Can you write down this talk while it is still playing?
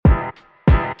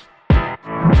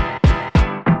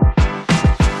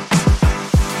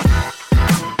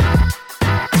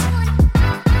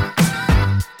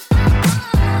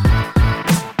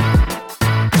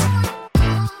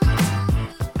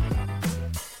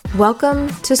Welcome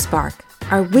to Spark,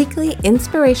 our weekly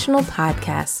inspirational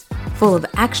podcast full of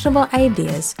actionable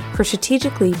ideas for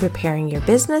strategically preparing your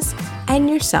business and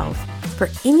yourself for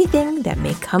anything that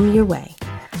may come your way.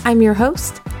 I'm your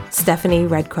host, Stephanie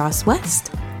Red Cross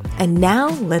West, and now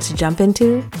let's jump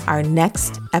into our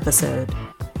next episode.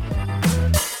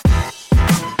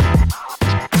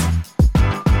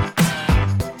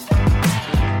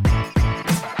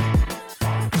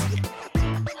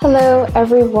 Hello,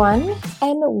 everyone,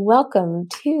 and welcome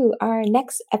to our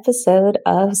next episode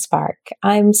of Spark.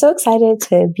 I'm so excited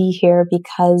to be here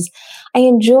because I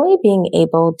enjoy being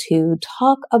able to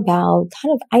talk about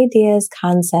kind of ideas,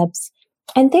 concepts,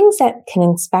 and things that can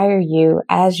inspire you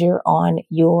as you're on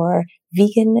your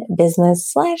vegan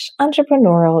business /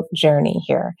 entrepreneurial journey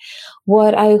here.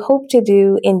 What I hope to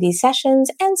do in these sessions,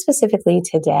 and specifically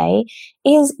today,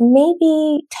 is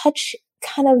maybe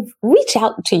kind of reach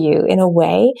out to you in a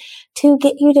way to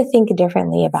get you to think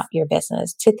differently about your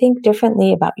business, to think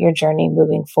differently about your journey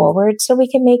moving forward so we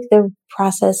can make the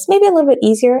process maybe a little bit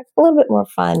easier, a little bit more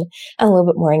fun, and a little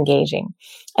bit more engaging.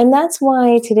 And that's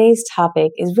why today's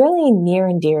topic is really near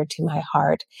and dear to my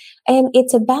heart. And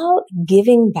it's about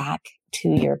giving back to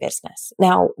your business.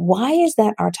 Now, why is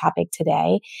that our topic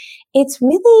today? It's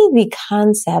really the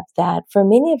concept that for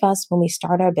many of us, when we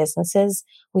start our businesses,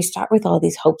 we start with all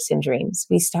these hopes and dreams.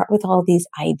 We start with all these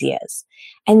ideas.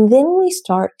 And then we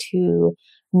start to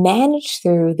manage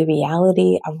through the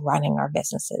reality of running our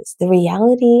businesses, the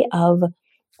reality of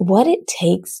what it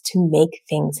takes to make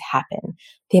things happen,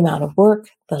 the amount of work,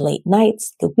 the late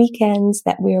nights, the weekends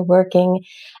that we're working,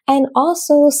 and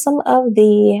also some of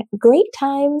the great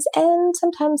times and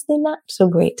sometimes the not so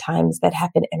great times that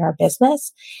happen in our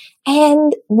business.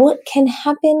 And what can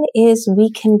happen is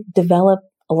we can develop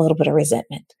a little bit of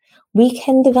resentment. We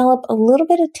can develop a little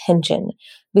bit of tension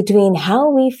between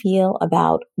how we feel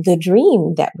about the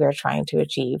dream that we're trying to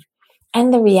achieve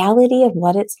and the reality of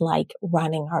what it's like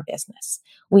running our business.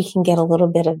 We can get a little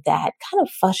bit of that kind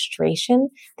of frustration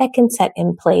that can set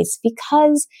in place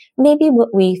because maybe what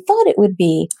we thought it would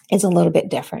be is a little bit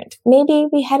different. Maybe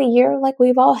we had a year like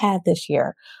we've all had this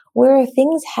year, where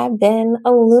things have been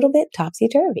a little bit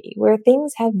topsy-turvy, where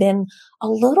things have been a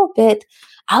little bit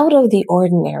out of the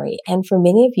ordinary. And for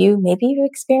many of you, maybe you've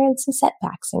experienced some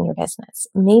setbacks in your business.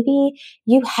 Maybe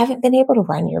you haven't been able to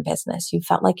run your business. You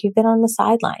felt like you've been on the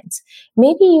sidelines.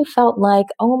 Maybe you felt like,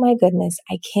 oh my goodness,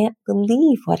 I can't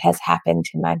believe what has happened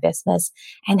to my business.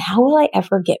 And how will I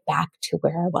ever get back to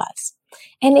where I was?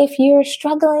 And if you're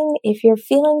struggling, if you're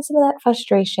feeling some of that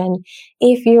frustration,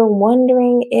 if you're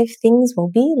wondering if things will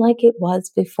be like it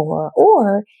was before,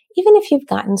 or even if you've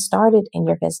gotten started in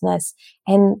your business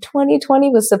and 2020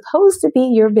 was supposed to be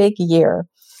your big year,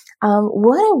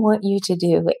 what I want you to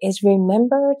do is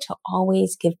remember to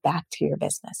always give back to your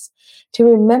business, to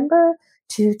remember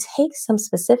to take some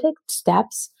specific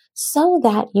steps so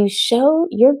that you show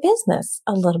your business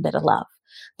a little bit of love.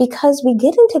 Because we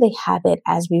get into the habit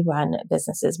as we run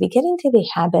businesses, we get into the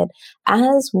habit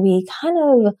as we kind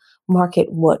of market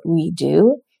what we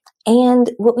do.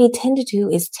 And what we tend to do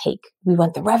is we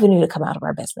want the revenue to come out of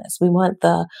our business. We want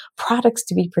the products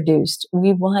to be produced.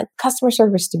 We want customer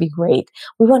service to be great.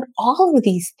 We want all of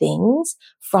these things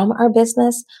from our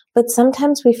business, but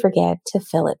sometimes we forget to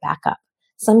fill it back up.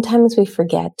 Sometimes we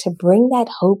forget to bring that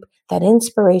hope, that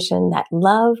inspiration, that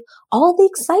love, all the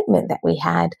excitement that we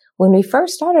had when we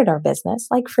first started our business.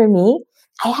 Like for me,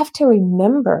 I have to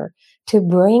remember to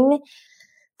bring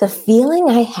the feeling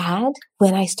I had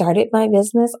when I started my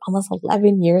business almost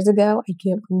 11 years ago. I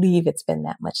can't believe it's been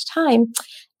that much time,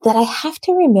 that I have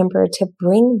to remember to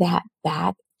bring that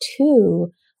back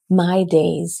to my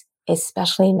days,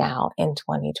 especially now in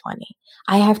 2020.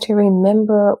 I have to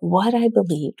remember what I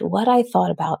believed, what I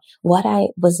thought about, what I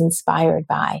was inspired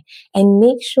by, and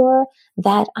make sure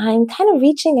that I'm kind of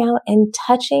reaching out and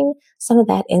touching some of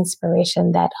that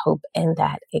inspiration, that hope, and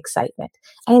that excitement.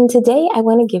 And today I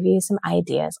want to give you some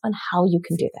ideas on how you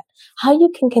can do that, how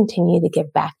you can continue to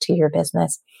give back to your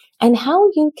business, and how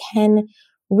you can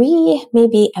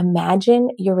maybe imagine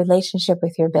your relationship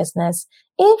with your business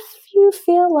if you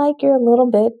feel like you're a little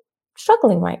bit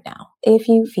struggling right now, if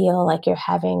you feel like you're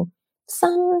having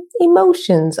some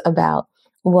emotions about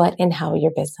what and how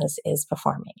your business is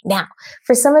performing. Now,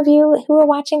 for some of you who are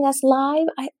watching us live,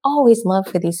 I always love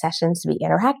for these sessions to be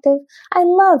interactive. I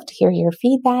love to hear your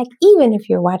feedback, even if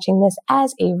you're watching this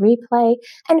as a replay.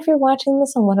 And if you're watching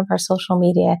this on one of our social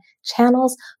media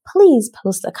channels, please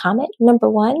post a comment. Number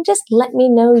one, just let me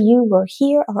know you were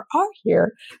here or are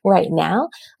here right now.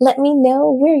 Let me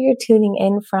know where you're tuning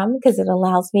in from because it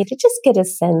allows me to just get a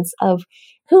sense of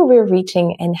who we're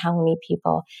reaching and how many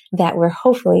people that we're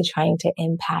hopefully trying to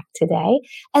impact today,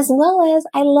 as well as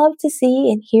I love to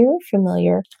see and hear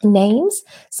familiar names.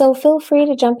 So feel free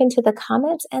to jump into the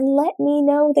comments and let me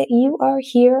know that you are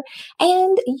here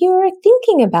and you're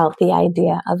thinking about the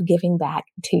idea of giving back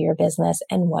to your business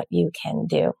and what you can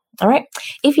do. All right.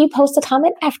 If you post a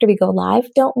comment after we go live,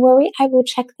 don't worry. I will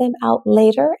check them out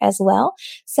later as well.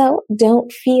 So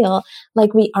don't feel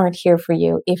like we aren't here for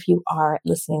you if you are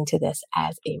listening to this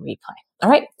as a replay. All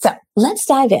right. So let's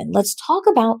dive in. Let's talk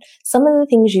about some of the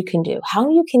things you can do, how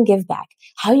you can give back,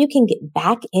 how you can get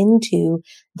back into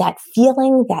that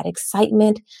feeling, that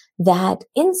excitement, that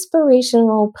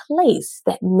inspirational place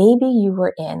that maybe you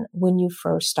were in when you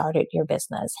first started your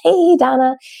business. Hey,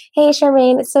 Donna. Hey,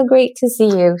 Charmaine. It's so great to see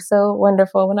you. So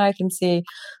wonderful when I can see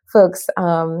folks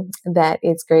that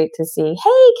it's great to see.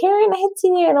 Hey, Karen, I hadn't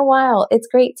seen you in a while. It's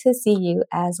great to see you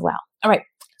as well. All right.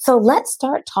 So let's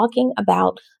start talking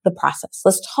about the process.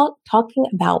 Let's talking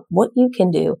about what you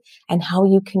can do and how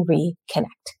you can reconnect.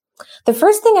 The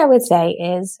first thing I would say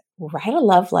is write a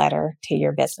love letter to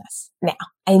your business. Now,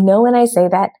 I know when I say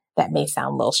that, that may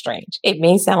sound a little strange. It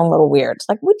may sound a little weird. It's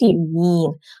like, what do you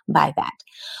mean by that?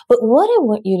 But what I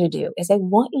want you to do is I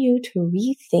want you to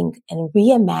rethink and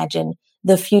reimagine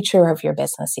the future of your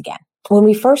business again. When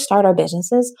we first start our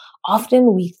businesses,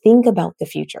 often we think about the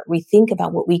future. We think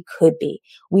about what we could be.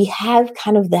 We have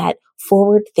kind of that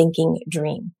forward thinking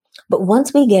dream. But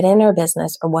once we get in our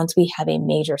business or once we have a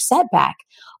major setback,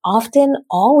 often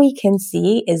all we can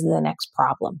see is the next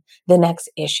problem, the next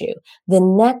issue, the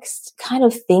next kind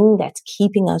of thing that's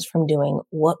keeping us from doing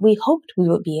what we hoped we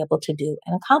would be able to do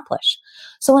and accomplish.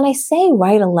 So when I say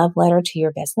write a love letter to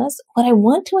your business, what I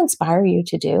want to inspire you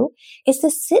to do is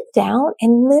to sit down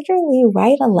and literally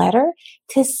write a letter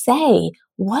to say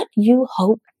what you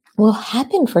hope will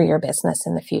happen for your business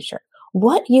in the future,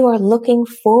 what you are looking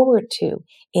forward to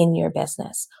in your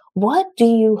business. What do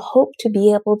you hope to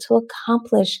be able to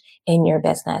accomplish in your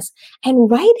business? And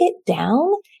write it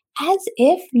down as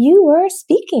if you were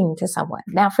speaking to someone.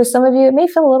 Now, for some of you, it may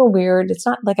feel a little weird. It's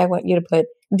not like I want you to put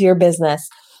dear business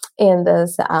in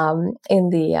this,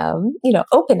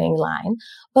 opening line.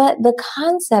 But the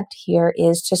concept here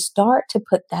is to start to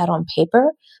put that on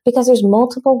paper because there's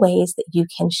multiple ways that you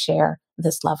can share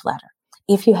this love letter.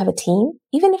 If you have a team,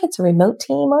 even if it's a remote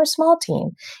team or a small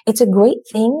team, it's a great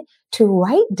thing to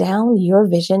write down your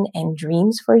vision and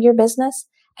dreams for your business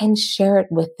and share it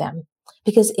with them.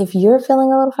 Because if you're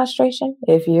feeling a little frustration,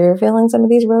 if you're feeling some of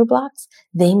these roadblocks,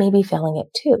 they may be feeling it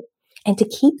too. And to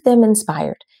keep them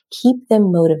inspired, keep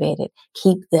them motivated,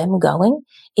 keep them going,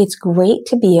 it's great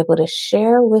to be able to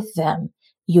share with them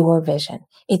your vision.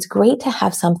 It's great to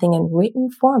have something in written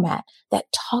format that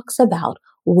talks about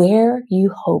where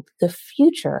you hope the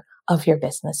future of your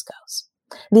business goes.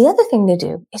 The other thing to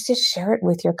do is to share it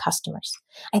with your customers.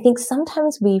 I think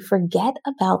sometimes we forget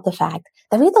about the fact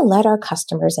that we have to let our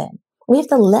customers in. We have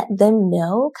to let them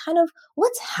know kind of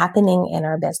what's happening in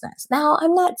our business. Now,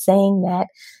 I'm not saying that,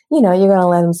 you're going to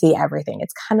let them see everything.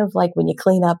 It's kind of like when you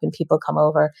clean up and people come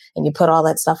over and you put all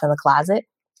that stuff in the closet.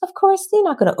 Of course, you're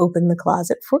not going to open the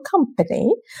closet for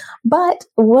company. But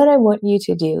what I want you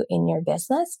to do in your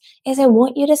business is I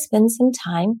want you to spend some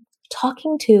time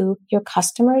talking to your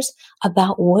customers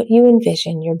about what you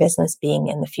envision your business being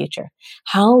in the future,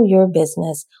 how your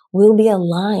business will be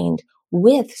aligned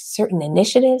with certain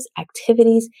initiatives,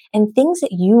 activities, and things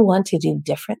that you want to do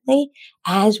differently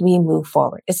as we move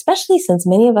forward, especially since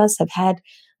many of us have had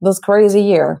this crazy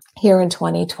year here in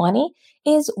 2020.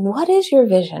 Is what is your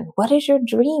vision? What is your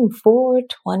dream for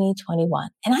 2021?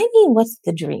 And I mean, what's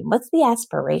the dream? What's the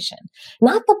aspiration?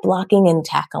 Not the blocking and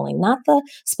tackling, not the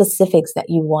specifics that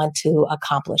you want to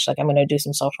accomplish. Like I'm going to do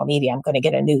some social media. I'm going to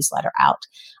get a newsletter out.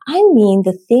 I mean,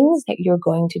 the things that you're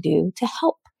going to do to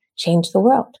help change the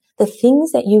world, the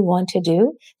things that you want to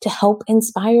do to help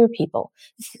inspire people,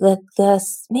 the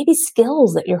maybe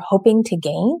skills that you're hoping to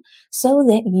gain so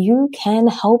that you can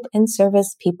help and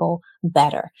service people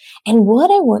better. And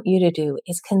what I want you to do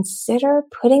is consider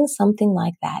putting something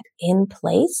like that in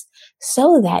place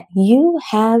so that you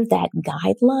have that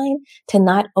guideline to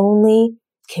not only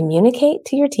communicate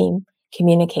to your team,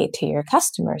 communicate to your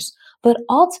customers, but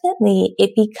ultimately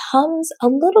it becomes a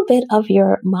little bit of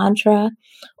your mantra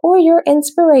or your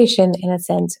inspiration in a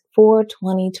sense for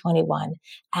 2021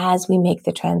 as we make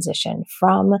the transition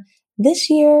from this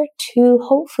year to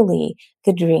hopefully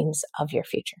the dreams of your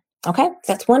future. Okay,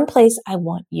 that's one place I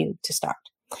want you to start.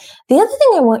 The other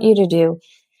thing I want you to do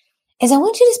is I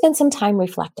want you to spend some time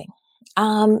reflecting.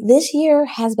 This year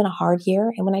has been a hard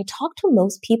year. And when I talk to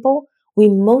most people, we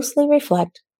mostly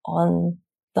reflect on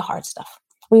the hard stuff.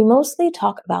 We mostly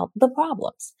talk about the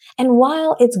problems. And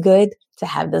while it's good to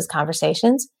have those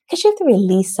conversations, because you have to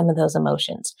release some of those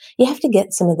emotions, you have to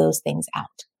get some of those things out.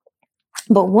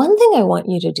 But one thing I want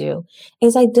you to do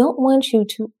is I don't want you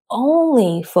to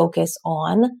only focus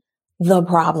on the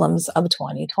problems of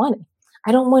 2020.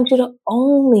 I don't want you to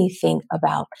only think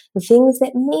about the things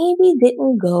that maybe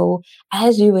didn't go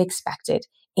as you expected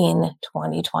in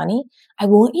 2020. I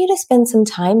want you to spend some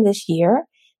time this year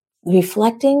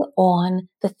reflecting on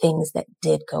the things that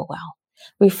did go well.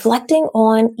 Reflecting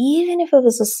on, even if it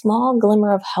was a small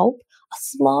glimmer of hope, a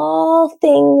small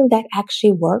thing that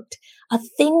actually worked, a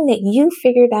thing that you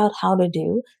figured out how to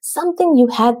do, something you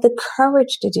had the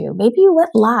courage to do. Maybe you went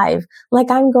live, like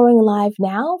I'm going live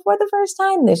now for the first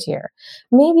time this year.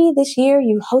 Maybe this year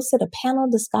you hosted a panel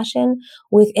discussion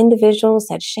with individuals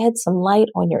that shed some light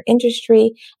on your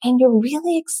industry, and you're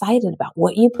really excited about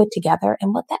what you put together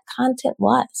and what that content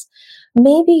was.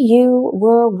 Maybe you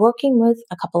were working with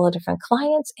a couple of different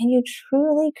clients and you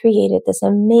truly created this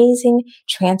amazing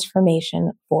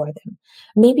transformation for them.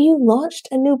 Maybe you launched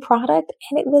a new product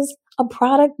and it was a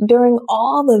product during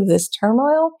all of this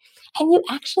turmoil and you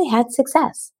actually had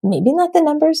success. Maybe not the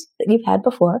numbers that you've had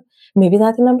before, maybe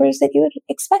not the numbers that you had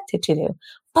expected to do,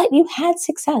 but you had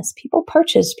success. People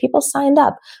purchased, people signed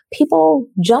up, people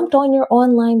jumped on your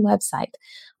online website.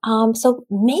 So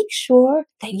make sure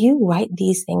that you write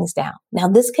these things down. Now,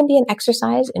 this can be an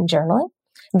exercise in journaling.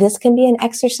 This can be an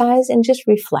exercise in just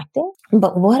reflecting.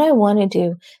 But what I want to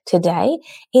do today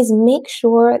is make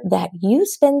sure that you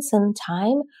spend some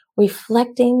time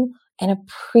reflecting and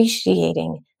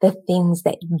appreciating the things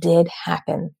that did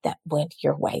happen that went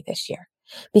your way this year.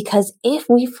 Because if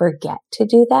we forget to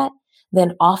do that,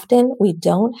 then often we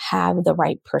don't have the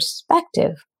right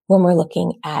perspective when we're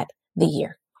looking at the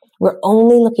year. We're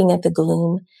only looking at the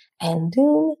gloom and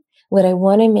doom. What I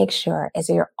want to make sure is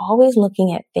that you're always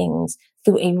looking at things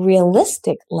through a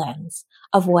realistic lens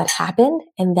of what happened.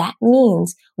 And that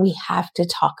means we have to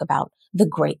talk about the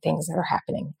great things that are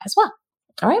happening as well.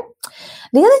 All right.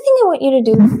 The other thing I want you to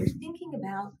do when you're thinking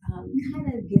about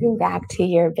kind of giving back to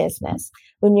your business,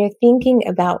 when you're thinking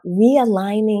about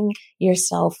realigning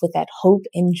yourself with that hope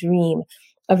and dream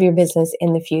of your business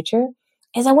in the future,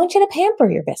 is I want you to pamper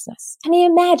your business. I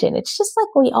mean, imagine it's just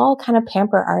like we all kind of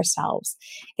pamper ourselves.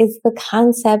 It's the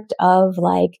concept of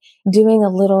like doing a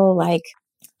little like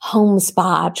home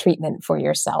spa treatment for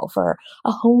yourself or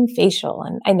a home facial.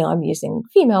 And I know I'm using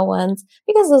female ones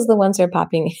because those are the ones that are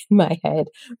popping in my head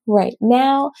right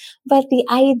now. But the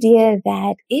idea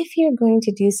that if you're going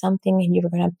to do something and you're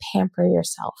going to pamper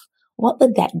yourself, what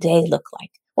would that day look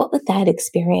like? What would that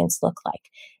experience look like?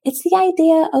 It's the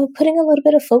idea of putting a little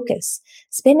bit of focus,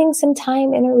 spending some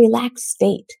time in a relaxed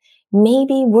state,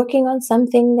 maybe working on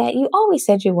something that you always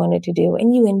said you wanted to do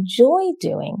and you enjoy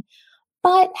doing,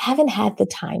 but haven't had the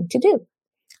time to do.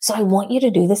 So I want you to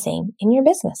do the same in your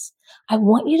business. I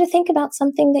want you to think about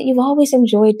something that you've always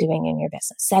enjoyed doing in your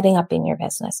business, setting up in your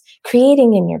business,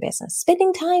 creating in your business,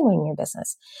 spending time in your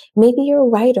business. Maybe you're a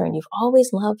writer and you've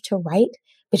always loved to write,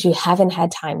 but you haven't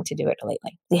had time to do it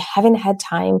lately. You haven't had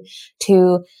time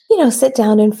to, sit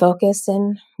down and focus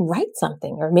and write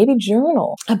something, or maybe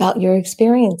journal about your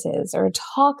experiences or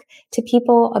talk to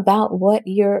people about what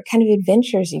your kind of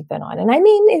adventures you've been on. And I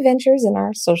mean adventures in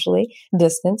our socially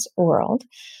distanced world.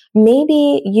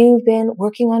 Maybe you've been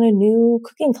working on a new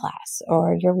cooking class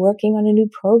or you're working on a new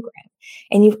program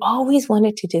and you've always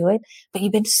wanted to do it, but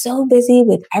you've been so busy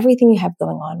with everything you have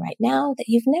going on right now that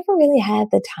you've never really had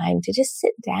the time to just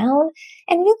sit down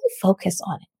and really focus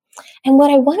on it. And what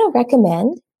I want to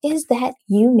recommend is that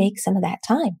you make some of that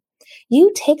time.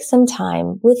 You take some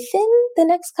time within the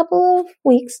next couple of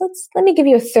weeks. Let me give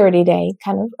you a 30-day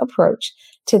kind of approach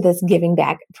to this giving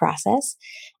back process,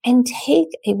 and take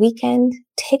a weekend,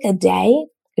 take a day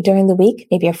during the week,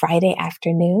 maybe a Friday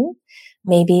afternoon,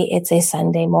 maybe it's a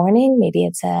Sunday morning, maybe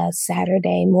it's a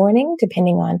Saturday morning,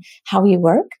 depending on how you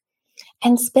work,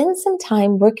 and spend some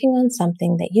time working on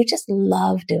something that you just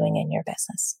love doing in your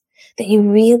business, that you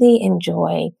really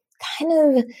enjoy, kind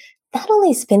of not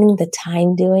only spending the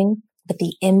time doing, but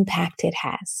the impact it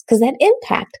has. Because that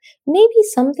impact may be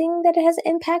something that has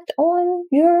impact on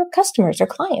your customers or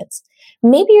clients.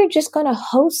 Maybe you're just going to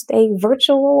host a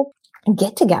virtual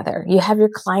get together. You have your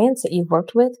clients that you've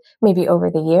worked with maybe over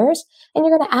the years, and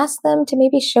you're going to ask them to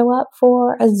maybe show up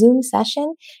for a Zoom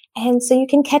session. And so you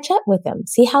can catch up with them,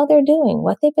 see how they're doing,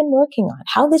 what they've been working on,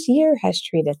 how this year has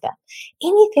treated them.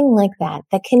 Anything like that,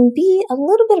 that can be a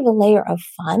little bit of a layer of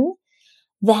fun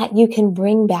that you can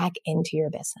bring back into your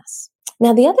business.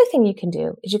 Now, the other thing you can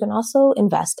do is you can also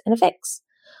invest in a fix.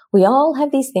 We all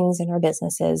have these things in our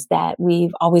businesses that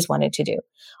we've always wanted to do,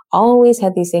 always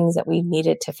had these things that we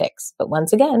needed to fix. But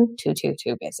once again, too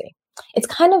busy. It's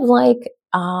kind of like,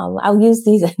 I'll use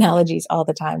these analogies all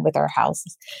the time with our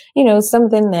houses.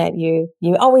 Something that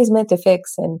you always meant to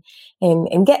fix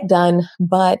and get done,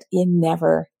 but you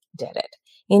never did it.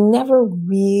 You never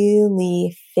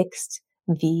really fixed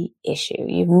the issue.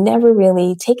 You've never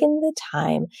really taken the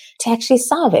time to actually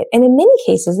solve it. And in many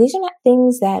cases, these are not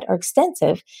things that are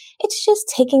extensive. It's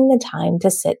just taking the time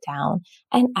to sit down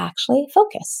and actually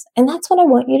focus. And that's what I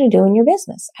want you to do in your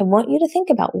business. I want you to think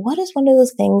about, what is one of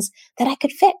those things that I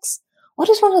could fix? What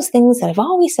is one of those things that I've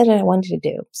always said that I wanted to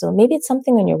do? So maybe it's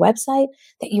something on your website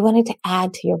that you wanted to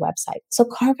add to your website. So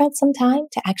carve out some time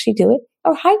to actually do it,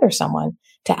 or hire someone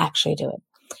to actually do it.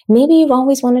 Maybe you've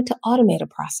always wanted to automate a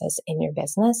process in your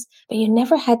business, but you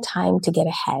never had time to get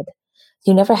ahead.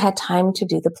 You never had time to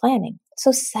do the planning.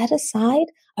 So set aside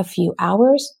a few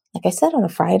hours, like I said, on a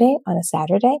Friday, on a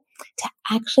Saturday, to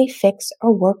actually fix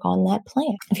or work on that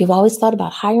plan. If you've always thought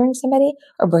about hiring somebody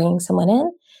or bringing someone in,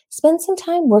 spend some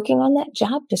time working on that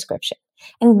job description.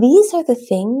 And these are the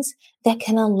things that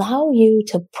can allow you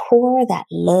to pour that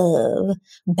love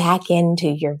back into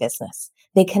your business.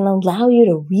 They can allow you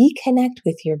to reconnect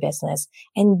with your business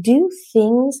and do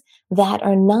things that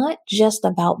are not just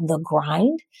about the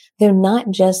grind. They're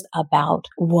not just about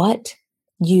what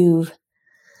you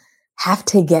have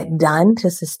to get done to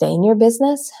sustain your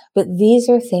business, but these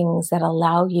are things that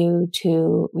allow you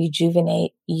to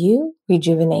rejuvenate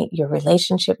your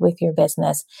relationship with your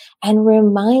business, and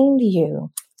remind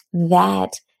you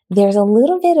that there's a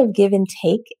little bit of give and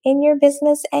take in your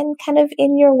business and kind of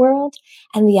in your world.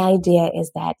 And the idea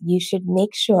is that you should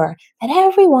make sure that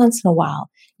every once in a while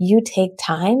you take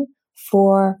time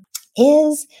for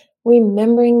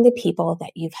remembering the people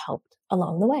that you've helped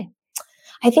along the way.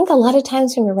 I think a lot of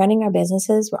times when we're running our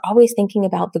businesses, we're always thinking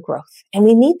about the growth, and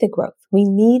we need the growth. We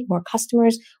need more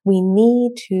customers. We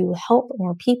need to help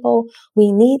more people.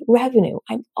 We need revenue.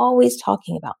 I'm always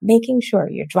talking about making sure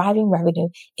you're driving revenue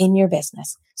in your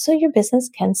business so your business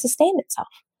can sustain itself.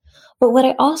 But what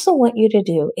I also want you to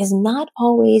do is not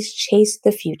always chase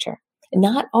the future,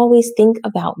 not always think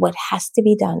about what has to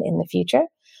be done in the future,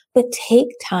 but take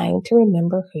time to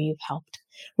remember who you've helped.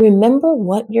 Remember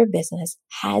what your business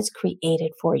has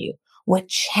created for you, what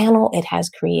channel it has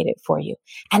created for you.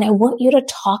 And I want you to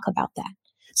talk about that.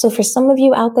 So for some of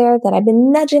you out there that I've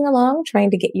been nudging along, trying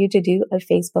to get you to do a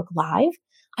Facebook Live,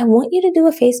 I want you to do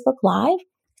a Facebook Live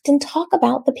and talk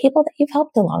about the people that you've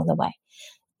helped along the way.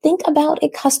 Think about a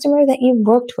customer that you've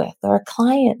worked with, or a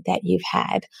client that you've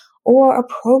had, or a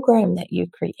program that you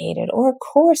created, or a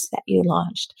course that you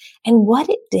launched, and what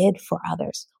it did for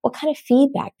others, what kind of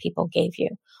feedback people gave you,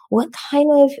 what kind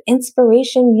of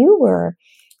inspiration you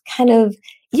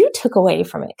took away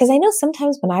from it. Because I know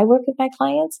sometimes when I work with my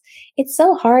clients, it's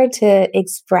so hard to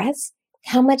express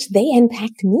how much they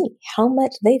impact me, how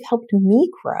much they've helped me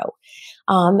grow.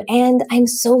 And I'm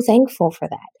so thankful for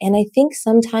that. And I think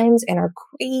sometimes in our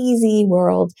crazy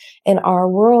world, in our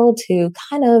world to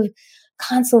kind of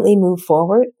constantly move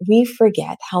forward, we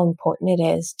forget how important it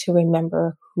is to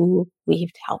remember who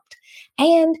we've helped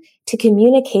and to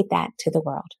communicate that to the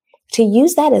world, to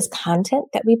use that as content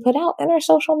that we put out in our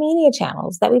social media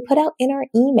channels, that we put out in our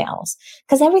emails,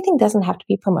 because everything doesn't have to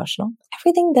be promotional.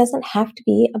 Everything doesn't have to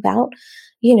be about,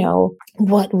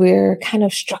 what we're kind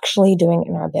of structurally doing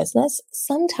in our business.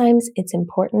 Sometimes it's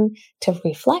important to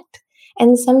reflect.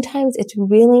 And sometimes it's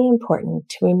really important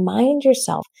to remind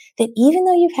yourself that even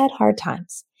though you've had hard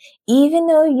times, even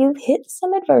though you've hit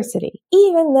some adversity,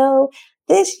 even though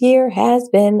this year has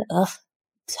been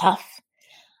tough,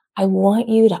 I want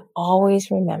you to always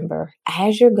remember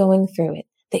as you're going through it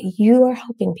that you are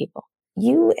helping people.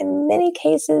 You, in many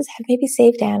cases, have maybe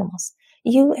saved animals.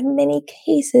 You, in many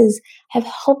cases, have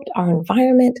helped our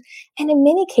environment. And in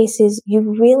many cases,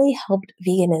 you've really helped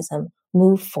veganism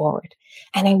move forward.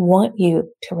 And I want you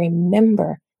to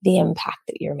remember the impact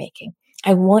that you're making.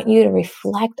 I want you to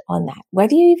reflect on that.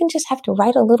 Whether you even just have to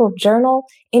write a little journal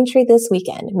entry this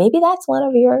weekend, maybe that's one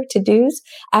of your to-dos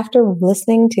after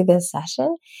listening to this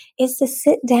session, is to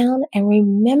sit down and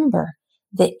remember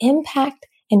the impact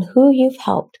and who you've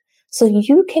helped, so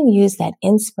you can use that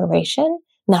inspiration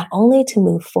not only to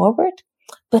move forward,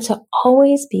 but to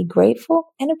always be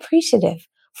grateful and appreciative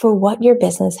for what your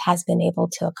business has been able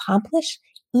to accomplish,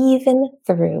 even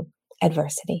through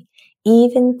adversity,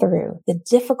 even through the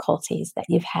difficulties that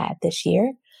you've had this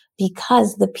year,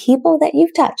 because the people that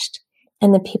you've touched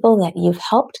and the people that you've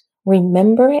helped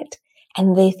remember it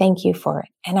and they thank you for it.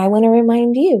 And I want to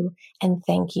remind you and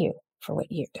thank you for what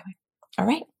you're doing. All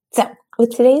right. So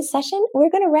with today's session, we're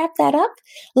going to wrap that up.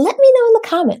 Let me know in the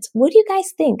comments, what do you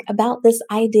guys think about this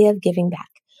idea of giving back?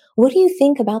 What do you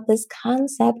think about this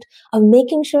concept of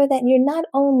making sure that you're not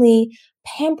only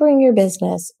pampering your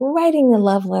business, writing a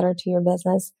love letter to your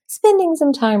business, spending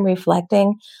some time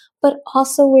reflecting, but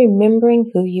also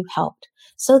remembering who you helped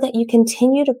so that you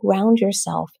continue to ground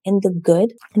yourself in the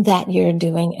good that you're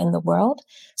doing in the world,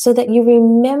 so that you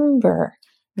remember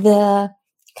the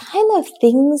kind of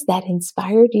things that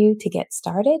inspired you to get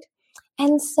started,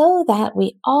 and so that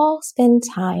we all spend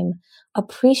time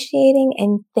appreciating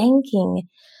and thanking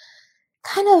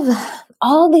kind of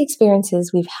all the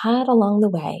experiences we've had along the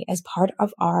way as part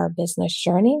of our business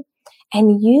journey,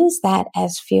 and use that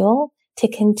as fuel to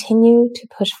continue to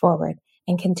push forward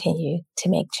and continue to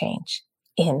make change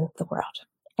in the world.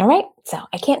 All right. So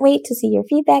I can't wait to see your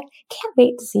feedback. Can't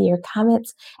wait to see your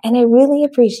comments. And I really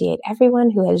appreciate everyone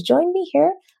who has joined me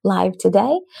here live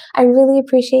today. I really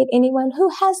appreciate anyone who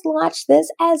has watched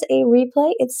this as a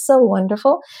replay. It's so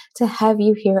wonderful to have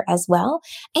you here as well.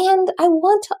 And I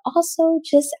want to also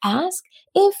just ask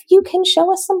if you can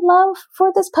show us some love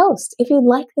for this post. If you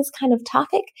like this kind of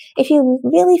topic, if you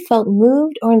really felt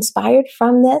moved or inspired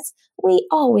from this, we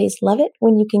always love it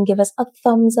when you can give us a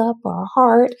thumbs up or a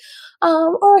heart,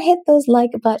 or hit those like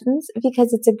buttons,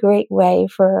 because it's a great way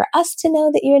for us to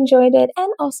know that you enjoyed it,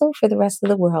 and also for the rest of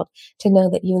the world to know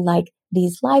that you like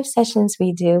these live sessions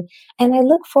we do. And I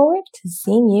look forward to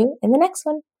seeing you in the next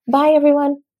one. Bye,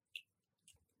 everyone.